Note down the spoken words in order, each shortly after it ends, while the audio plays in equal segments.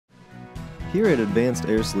Here at Advanced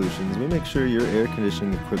Air Solutions, we make sure your air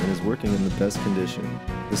conditioning equipment is working in the best condition.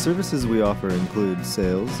 The services we offer include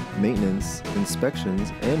sales, maintenance,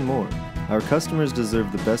 inspections, and more. Our customers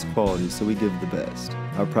deserve the best quality, so we give the best.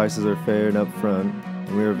 Our prices are fair and upfront,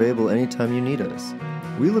 and we are available anytime you need us.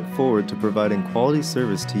 We look forward to providing quality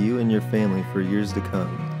service to you and your family for years to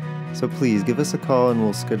come. So please give us a call and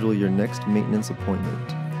we'll schedule your next maintenance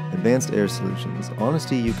appointment. Advanced Air Solutions,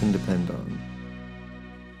 honesty you can depend on.